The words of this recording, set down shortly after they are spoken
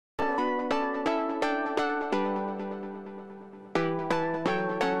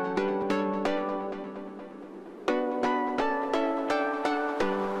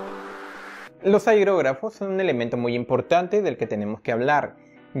Los aerógrafos son un elemento muy importante del que tenemos que hablar,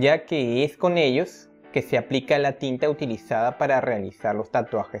 ya que es con ellos que se aplica la tinta utilizada para realizar los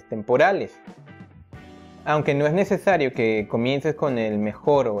tatuajes temporales. Aunque no es necesario que comiences con el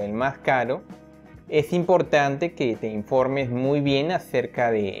mejor o el más caro, es importante que te informes muy bien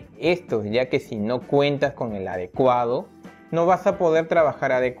acerca de estos, ya que si no cuentas con el adecuado, no vas a poder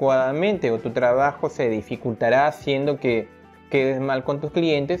trabajar adecuadamente o tu trabajo se dificultará, haciendo que quedes mal con tus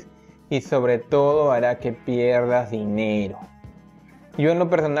clientes y sobre todo hará que pierdas dinero. Yo en lo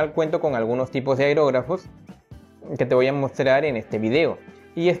personal cuento con algunos tipos de aerógrafos que te voy a mostrar en este video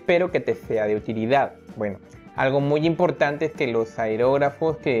y espero que te sea de utilidad. Bueno, algo muy importante es que los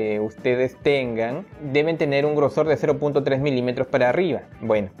aerógrafos que ustedes tengan deben tener un grosor de 0.3 milímetros para arriba.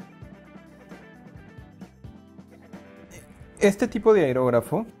 Bueno, este tipo de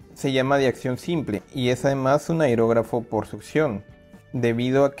aerógrafo se llama de acción simple y es además un aerógrafo por succión,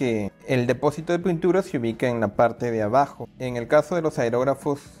 debido a que el depósito de pintura se ubica en la parte de abajo. En el caso de los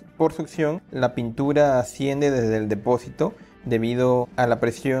aerógrafos por succión, la pintura asciende desde el depósito debido a la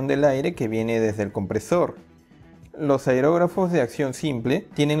presión del aire que viene desde el compresor. Los aerógrafos de acción simple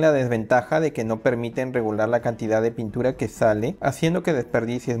tienen la desventaja de que no permiten regular la cantidad de pintura que sale, haciendo que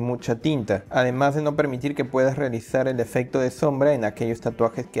desperdicies mucha tinta, además de no permitir que puedas realizar el efecto de sombra en aquellos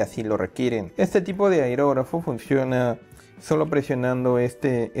tatuajes que así lo requieren. Este tipo de aerógrafo funciona solo presionando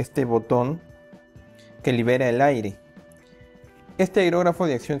este botón que libera el aire. Este aerógrafo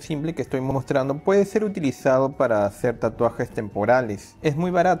de acción simple que estoy mostrando puede ser utilizado para hacer tatuajes temporales. Es muy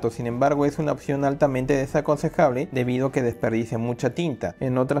barato, sin embargo es una opción altamente desaconsejable debido a que desperdicia mucha tinta.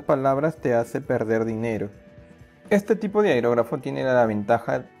 En otras palabras, te hace perder dinero. Este tipo de aerógrafo tiene la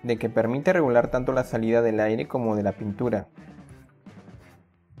ventaja de que permite regular tanto la salida del aire como de la pintura.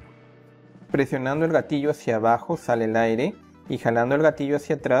 Presionando el gatillo hacia abajo sale el aire y jalando el gatillo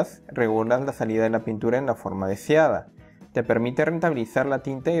hacia atrás regulas la salida de la pintura en la forma deseada. Te permite rentabilizar la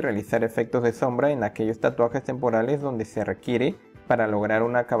tinta y realizar efectos de sombra en aquellos tatuajes temporales donde se requiere para lograr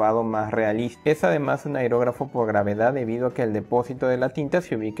un acabado más realista. Es además un aerógrafo por gravedad debido a que el depósito de la tinta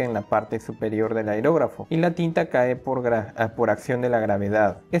se ubica en la parte superior del aerógrafo y la tinta cae por acción de la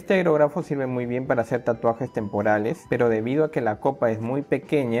gravedad. Este aerógrafo sirve muy bien para hacer tatuajes temporales, pero debido a que la copa es muy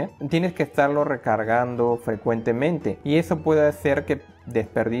pequeña, tienes que estarlo recargando frecuentemente y eso puede hacer que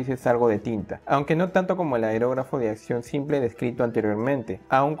desperdicies algo de tinta, aunque no tanto como el aerógrafo de acción simple descrito anteriormente.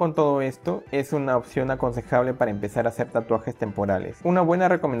 Aún con todo esto, es una opción aconsejable para empezar a hacer tatuajes temporales. Una buena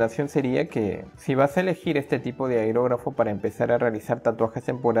recomendación sería que, si vas a elegir este tipo de aerógrafo para empezar a realizar tatuajes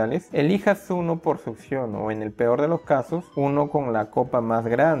temporales, elijas uno por succión o, en el peor de los casos, uno con la copa más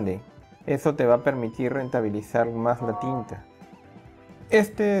grande. Eso te va a permitir rentabilizar más la tinta.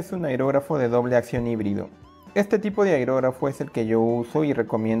 Este es un aerógrafo de doble acción híbrido. Este tipo de aerógrafo es el que yo uso y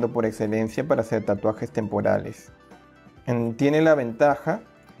recomiendo por excelencia para hacer tatuajes temporales. Tiene la ventaja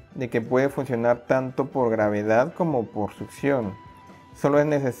de que puede funcionar tanto por gravedad como por succión. Solo es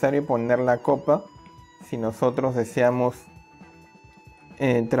necesario poner la copa si nosotros deseamos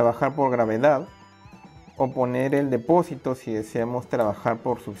trabajar por gravedad, o poner el depósito si deseamos trabajar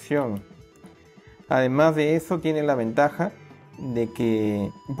por succión. Además de eso, tiene la ventaja de que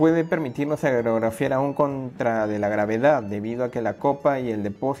puede permitirnos aerografiar aún contra de la gravedad, debido a que la copa y el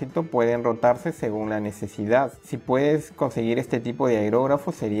depósito pueden rotarse según la necesidad. Si puedes conseguir este tipo de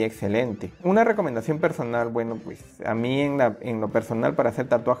aerógrafo sería excelente. Una recomendación personal, bueno, pues a mí en lo personal, para hacer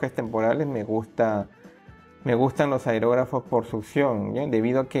tatuajes temporales me gustan los aerógrafos por succión, ¿ya?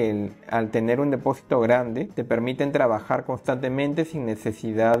 Debido a que al tener un depósito grande te permiten trabajar constantemente sin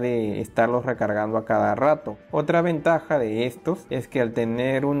necesidad de estarlos recargando a cada rato. Otra ventaja de estos es que al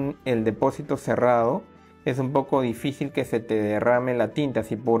tener el depósito cerrado es un poco difícil que se te derrame la tinta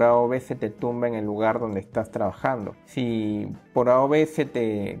si por A o B se te tumba en el lugar donde estás trabajando. Si por A o B se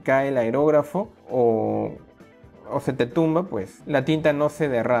te cae el aerógrafo o se te tumba, pues la tinta no se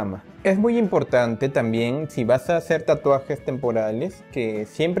derrama. Es muy importante también, si vas a hacer tatuajes temporales, que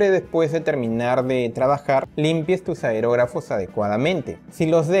siempre después de terminar de trabajar limpies tus aerógrafos adecuadamente. Si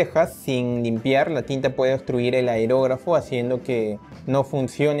los dejas sin limpiar, la tinta puede obstruir el aerógrafo, haciendo que no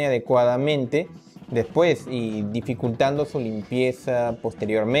funcione adecuadamente después y dificultando su limpieza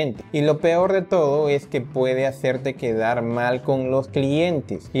posteriormente. Y lo peor de todo es que puede hacerte quedar mal con los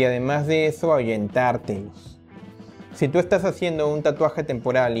clientes y además de eso ahuyentártelos. Si tú estás haciendo un tatuaje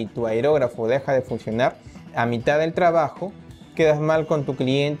temporal y tu aerógrafo deja de funcionar a mitad del trabajo, quedas mal con tu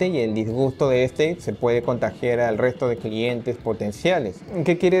cliente y el disgusto de este se puede contagiar al resto de clientes potenciales.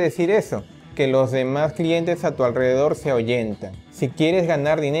 ¿Qué quiere decir eso? que los demás clientes a tu alrededor se ahuyentan. Si quieres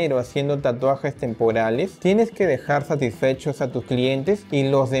ganar dinero haciendo tatuajes temporales, tienes que dejar satisfechos a tus clientes y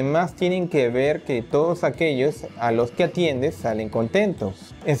los demás tienen que ver que todos aquellos a los que atiendes salen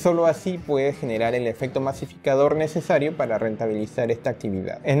contentos. Es solo así puedes generar el efecto masificador necesario para rentabilizar esta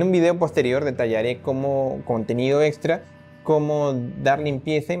actividad. En un video posterior detallaré como contenido extra cómo dar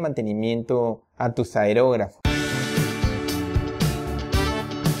limpieza y mantenimiento a tus aerógrafos.